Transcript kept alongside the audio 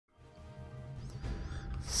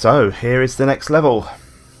So here is the next level.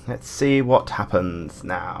 Let's see what happens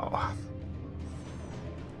now.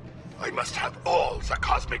 I must have all the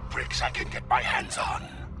cosmic bricks I can get my hands on.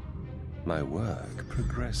 My work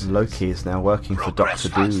progresses. Loki is now working for Doctor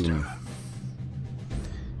Doom.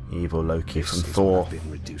 Evil Loki from Thor. I've been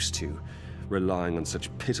reduced to, relying on such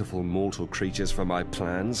pitiful mortal creatures for my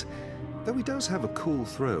plans. Though he does have a cool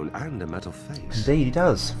throne and a metal face. Indeed, he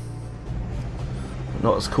does.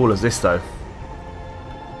 Not as cool as this, though.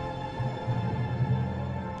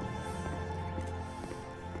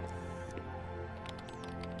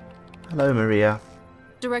 Hello, Maria.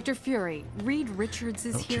 Director Fury, Reed Richards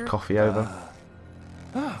is Knocked here. your coffee over.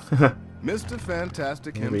 Mr.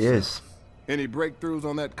 Fantastic Here himself. he is. Any breakthroughs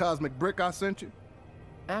on that cosmic brick I sent you?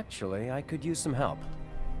 Actually, I could use some help.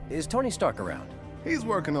 Is Tony Stark around? He's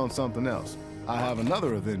working on something else. I have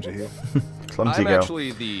another Avenger here. Clumsy I'm girl.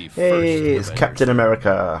 actually the first Hey, it's Avenger. Captain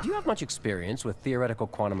America. Do you have much experience with theoretical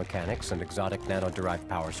quantum mechanics and exotic nano-derived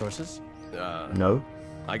power sources? No.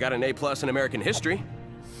 I got an A+ in American history.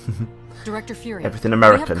 Director Fury, Everything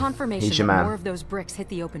American. we have confirmation He's your that man. more of those bricks hit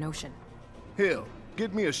the open ocean. Hill,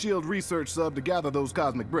 get me a SHIELD research sub to gather those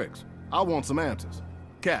cosmic bricks. I want some answers.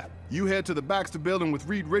 Cap, you head to the Baxter building with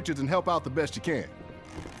Reed Richards and help out the best you can.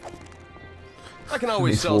 I can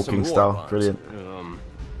always His sell some walking war style, bonds. brilliant.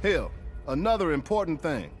 Hill, another important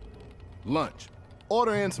thing. Lunch.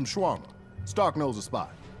 Order in some shawarma. Stark knows a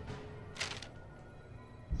spot.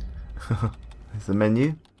 There's the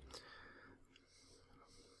menu.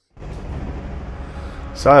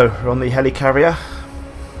 So, we're on the helicarrier.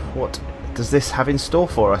 What does this have in store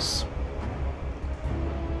for us?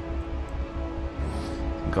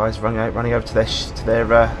 Some guys running over to their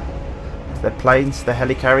planes, their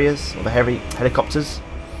helicarriers, or the helicopters.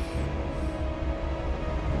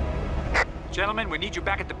 Gentlemen, we need you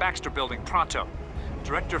back at the Baxter building pronto.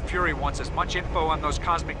 Director Fury wants as much info on those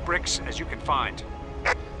cosmic bricks as you can find.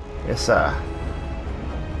 Yes, sir.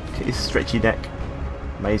 Look at his stretchy neck.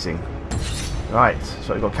 Amazing. Right,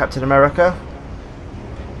 so we've got Captain America.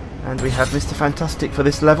 And we have Mr. Fantastic for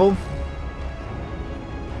this level.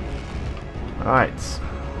 Right.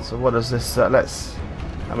 So what does this... let's...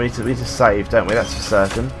 And we need to save, don't we? That's for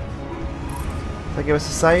certain. Did they give us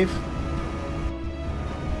a save?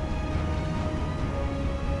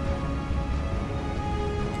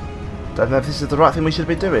 Don't know if this is the right thing we should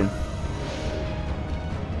be doing.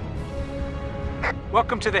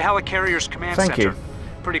 Welcome to the Helicarrier's command Thank center. you.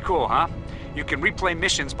 Pretty cool, huh? You can replay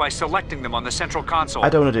missions by selecting them on the central console. I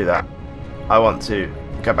don't want to do that. I want to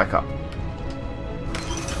go back up.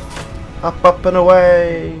 Up, up and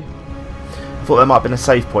away. Thought there might have been a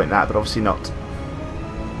save point that, but obviously not.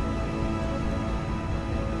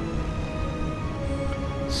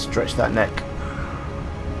 Stretch that neck.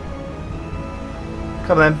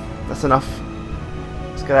 Come on then. That's enough.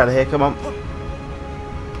 Let's get out of here. Come on.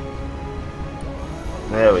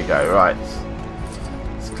 There we go. Right.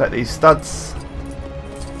 Let's collect these studs.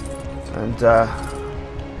 And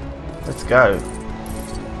let's go.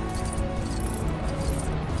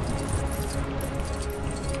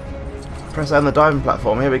 Press A on the diving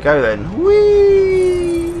platform. Here we go then.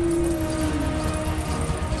 Whee!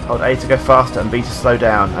 Hold A to go faster and B to slow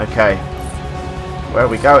down. Okay. Where are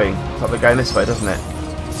we going? Looks like we're going this way, doesn't it?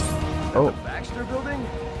 Oh. Baxter building?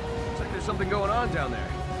 Looks like there's something going on down there.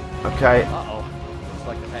 Okay. Uh-oh. Looks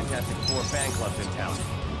like the Fantastic Four fan club's in town.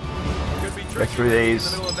 Could be Go tricky through in the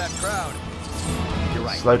these. middle of that crowd. You're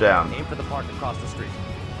right. Slow down. Aim for the park across the street.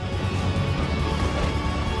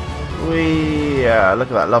 Whee! Yeah, look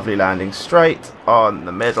at that lovely landing. Straight on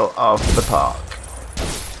the middle of the park.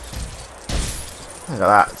 Look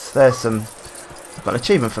at that. There's some... I got an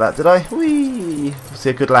achievement for that, did I? Whee! Was it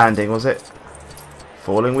a good landing, was it?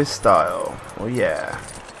 Falling with style. Oh yeah.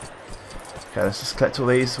 Okay, let's just collect all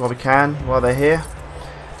these while we can, while they're here.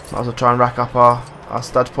 Might as well try and rack up our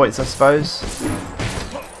stud points, I suppose.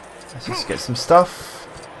 Let's just get some stuff.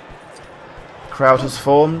 Crowd has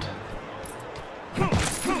formed.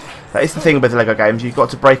 That is the thing with the LEGO games, you've got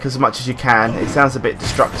to break as much as you can. It sounds a bit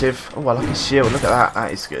destructive. Oh, I like his shield, look at that,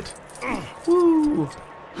 that is good. Woo!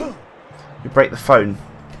 We break the phone.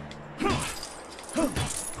 Can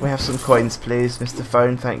we have some coins please, Mr.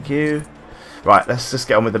 Phone, thank you. Right, let's just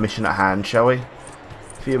get on with the mission at hand, shall we?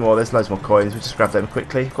 A few more, there's loads more coins, we'll just grab them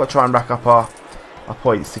quickly. Got to try and rack up our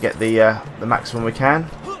points to get the maximum we can.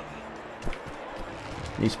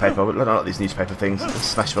 Newspaper, we don't like these newspaper things, let's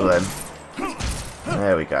smash one of them.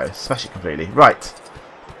 There we go, smash it completely. Right.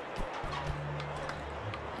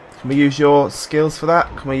 Can we use your skills for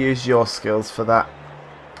that? Can we use your skills for that?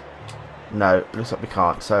 No, looks like we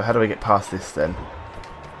can't. So how do we get past this then?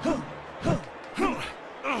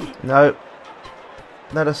 No.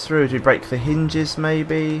 let us through? Do we break the hinges,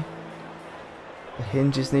 maybe? The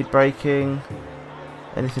hinges need breaking.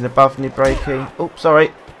 Anything above need breaking. Oh,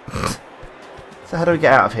 sorry. So how do we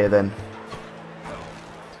get out of here, then?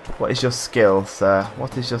 What is your skill, sir?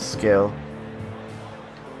 What is your skill?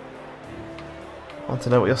 I want to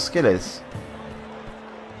know what your skill is.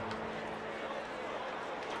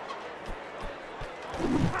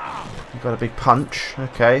 You've got a big punch.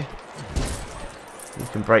 Okay. You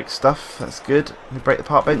can break stuff. That's good. Can you break the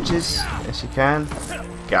park benches? Yes, you can.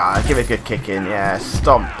 God, give it a good kick in. Yeah,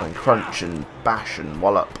 stomp and crunch and bash and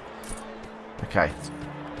wallop. Okay.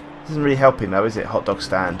 This isn't really helping though, is it? Hot dog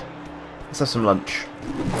stand. Let's have some lunch.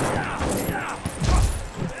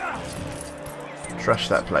 Trash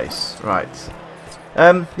that place. Right.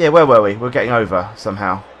 Yeah, where were we? We're getting over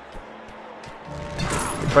somehow.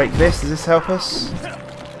 Break this. Does this help us?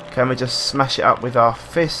 Can we just smash it up with our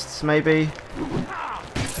fists, maybe?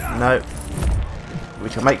 No. We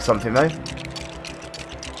can make something though.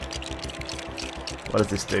 What does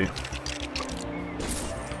this do?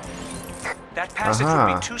 That passage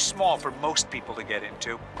would be too small for most people to get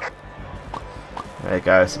into. There you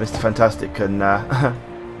go. So Mr. Fantastic can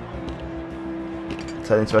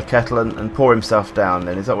turn into a kettle and pour himself down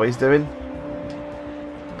then. Is that what he's doing?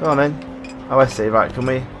 Go on then. Oh, I see. Right, can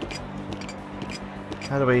we...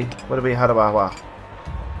 How do I...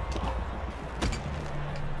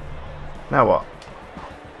 Now what?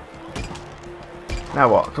 Now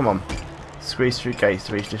what? Come on. Squeeze through gates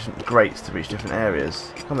to reach different grates to reach different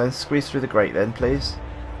areas. Come on then, squeeze through the grate then, please.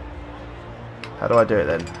 How do I do it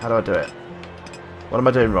then? How do I do it? What am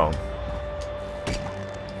I doing wrong?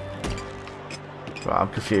 Right, I'm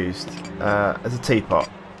confused. There's a teapot.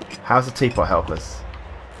 How's the teapot help us?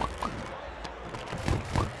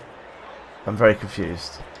 I'm very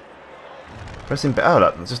confused. Pressing oh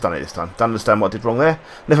look, I've just done it this time. Don't understand what I did wrong there.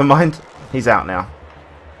 Never mind. He's out now.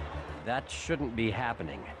 That shouldn't be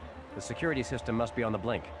happening. The security system must be on the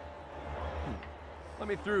blink. Let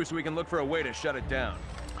me through so we can look for a way to shut it down.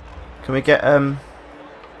 Can we get I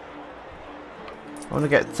want to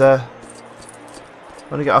get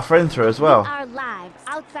our friend through as well. We are live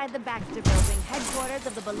outside the Baxter Building, headquarters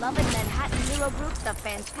of the beloved Manhattan hero group, the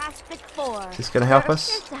Fantastic Four. Is this going to help There us?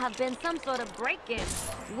 appears to have been some sort of break-in.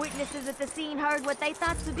 Witnesses at the scene heard what they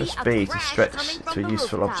thought to be Press a B to crash stretch coming from to a the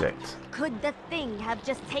useful rooftop. object. Could the thing have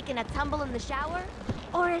just taken a tumble in the shower?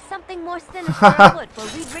 Or is something more sinister afoot for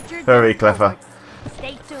Reed Richards? Very and clever. cohorts?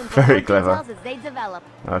 Stay tuned for Very more clever. details as they develop.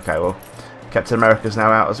 Okay, well, Captain America's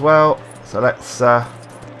now out as well. So let's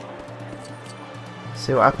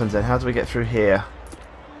see what happens then. How do we get through here?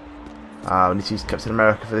 We need to use Captain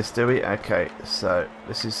America for this, do we? Okay, so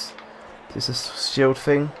this is this a shield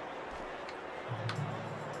thing?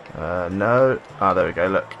 No. Ah, there we go.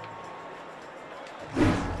 Look.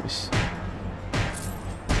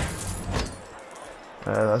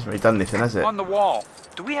 That hasn't really done anything, has it? On the wall.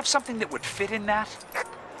 Do we have something that would fit in that?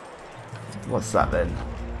 What's that then?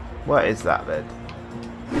 What is that then?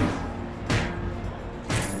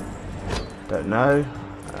 Don't know.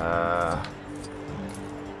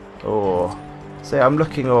 Oh, see, I'm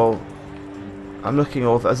looking all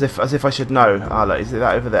as if I should know. Ah, look, is it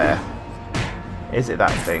that over there? Is it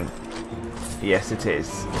that thing? Yes, it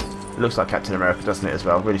is. It looks like Captain America, doesn't it, as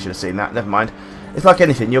well? Really should have seen that. Never mind. It's like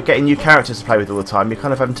anything. You're getting new characters to play with all the time. You're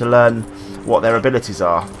kind of having to learn what their abilities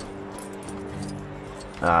are.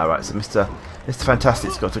 Ah, right. So Mr.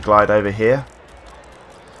 Fantastic's got to glide over here.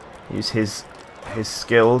 Use his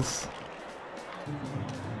skills.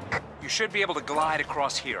 You should be able to glide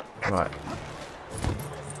across here. Right.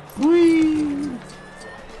 Whee!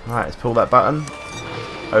 Right, let's pull that button.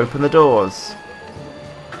 Open the doors.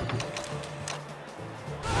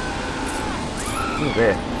 Oh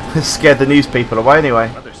dear. Scared the news people away anyway.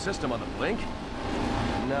 Another system on the blink?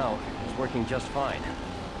 No, it's working just fine.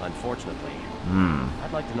 Unfortunately.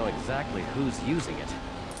 I'd like to know exactly who's using it.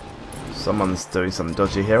 Someone's doing something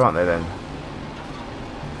dodgy here, aren't they then?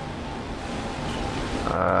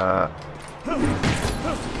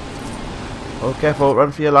 Oh, careful,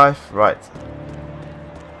 run for your life. Right.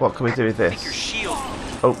 What can we do with Take your this? shield.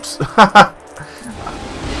 Oops.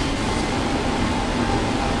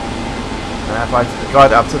 If I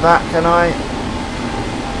glide up to that, can I?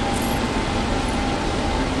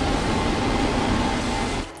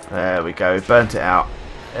 There we go, burnt it out.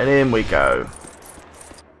 And in we go.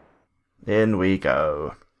 In we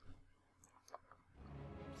go.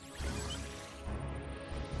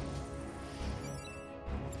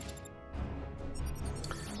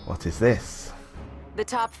 What is this? The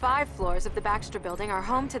top 5 floors of the Baxter Building are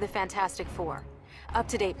home to the Fantastic Four.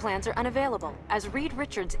 Up-to-date plans are unavailable, as Reed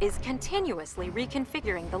Richards is continuously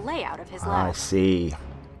reconfiguring the layout of his lab. I see.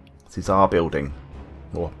 This is our building.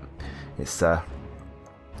 Or it's the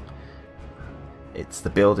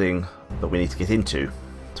building that we need to get into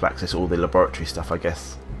to access all the laboratory stuff, I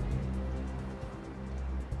guess.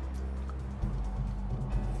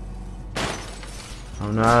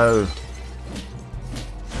 Oh no.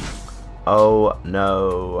 Oh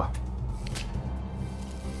no.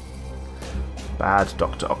 Bad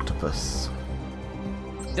Dr. Octopus.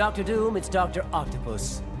 Dr. Doom, it's Dr.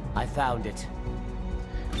 Octopus. I found it.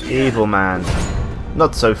 Evil man.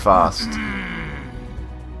 Not so fast.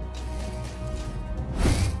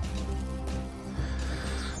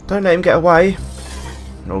 Don't let him get away.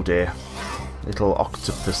 Oh dear. Little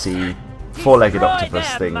octopusy, four-legged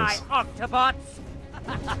octopus things.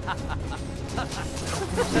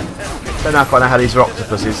 Don't know quite know how these are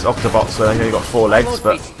octopuses. Octobots where they've only got 4 legs,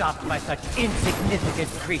 but Won't be stopped by such insignificant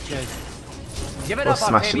creatures. Give it we'll up,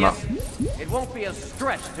 smash them up. Octavius. It won't be a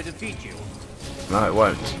stretch to defeat you. No, it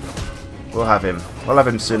won't. We'll have him. We'll have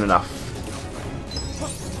him soon enough.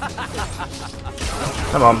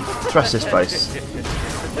 Come on, trust this place.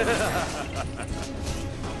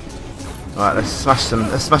 Alright, let's smash some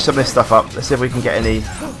of this stuff up. Let's see if we can get any.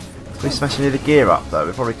 Can we smash any of the gear up though?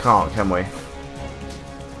 We probably can't, can we?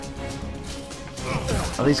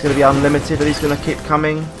 Are these going to be unlimited? Are these going to keep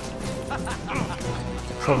coming?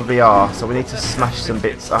 Probably are, so we need to smash some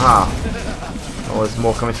bits. Aha! Oh, there's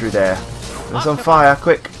more coming through there. It's on fire,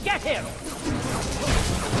 quick! Get him!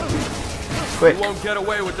 Quick! You won't get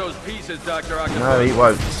away with those pieces, Dr. Octopus. No, he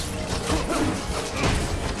won't.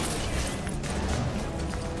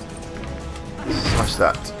 Smash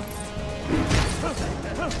that.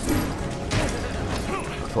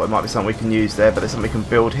 I thought it might be something we can use there, but there's something we can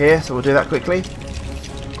build here, so we'll do that quickly.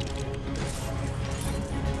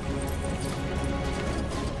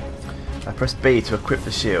 I press B to equip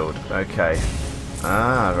the shield. Okay.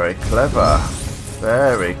 Ah, very clever.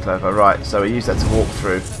 Very clever. Right, so we use that to walk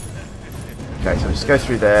through. Okay, so we just go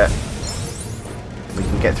through there. We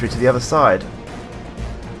can get through to the other side.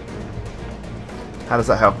 How does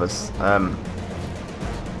that help us? Oh,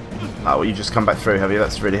 well, you just come back through, have you?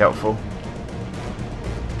 That's really helpful.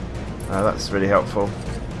 That's really helpful.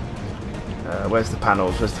 Where's the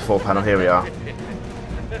panels? Where's the 4 panel? Here we are.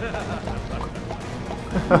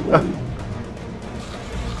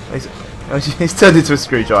 He's turned into a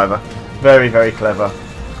screwdriver. Very, very clever.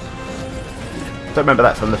 Don't remember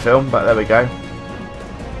that from the film, but there we go.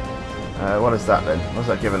 What is that then? What's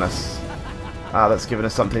that giving us? Ah, that's giving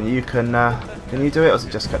us something. You can you do it, or is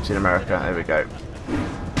it just Captain America? There we go.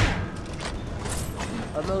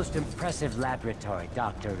 A most impressive laboratory,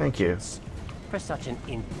 Dr. Thank you. Richards, for such an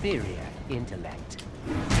inferior intellect.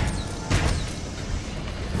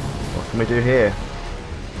 What can we do here?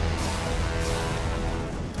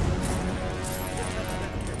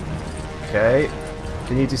 Okay.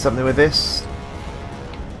 Can you do something with this?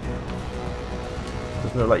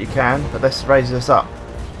 Doesn't look like you can, but this raises us up.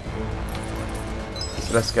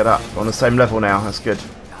 So let's get up. We're on the same level now. That's good.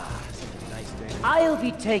 I'll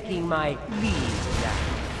be taking my leave now.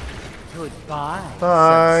 Goodbye.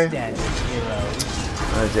 Bye. substandard heroes.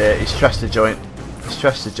 Oh dear, he's trashed the joint. He's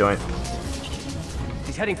trashed the joint.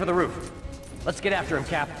 He's heading for the roof. Let's get after him,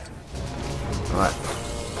 Cap. Alright.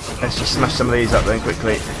 Let's just smash some of these up then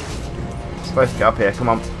quickly. Let's both get up here, come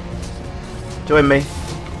on. Join me.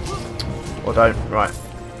 Or don't. Right.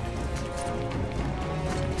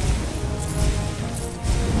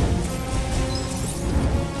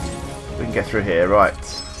 We can get through here, right.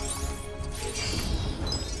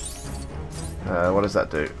 What does that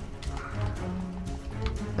do?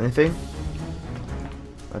 Anything?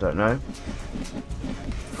 I don't know.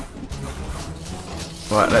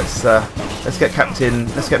 Right, let's get Captain.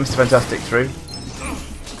 Let's get Mr. Fantastic through.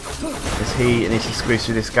 Because he needs to squeeze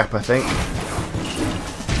through this gap, I think.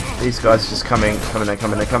 These guys are just coming.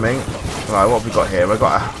 Right, what have we got here? We've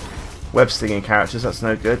got a web slinging characters. That's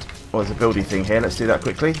no good. Oh, there's a building thing here. Let's do that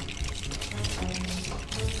quickly.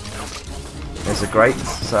 There's a grate.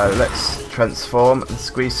 So let's transform and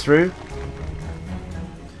squeeze through.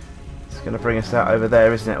 It's going to bring us out over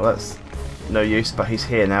there, isn't it? Well, that's no use, but he's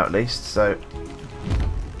here now at least. So.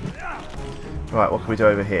 Right, what can we do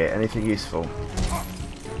over here? Anything useful?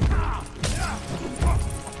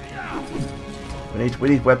 We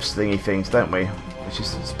need web slingy things, don't we? Which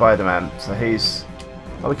is Spider-Man. So he's.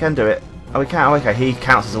 Oh, we can do it. Oh, we can. Oh, okay, he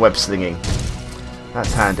counts as a web slinging.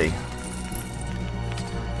 That's handy.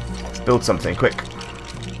 Let's build something quick.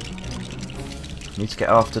 Need to get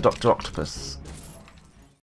after Dr. Octopus.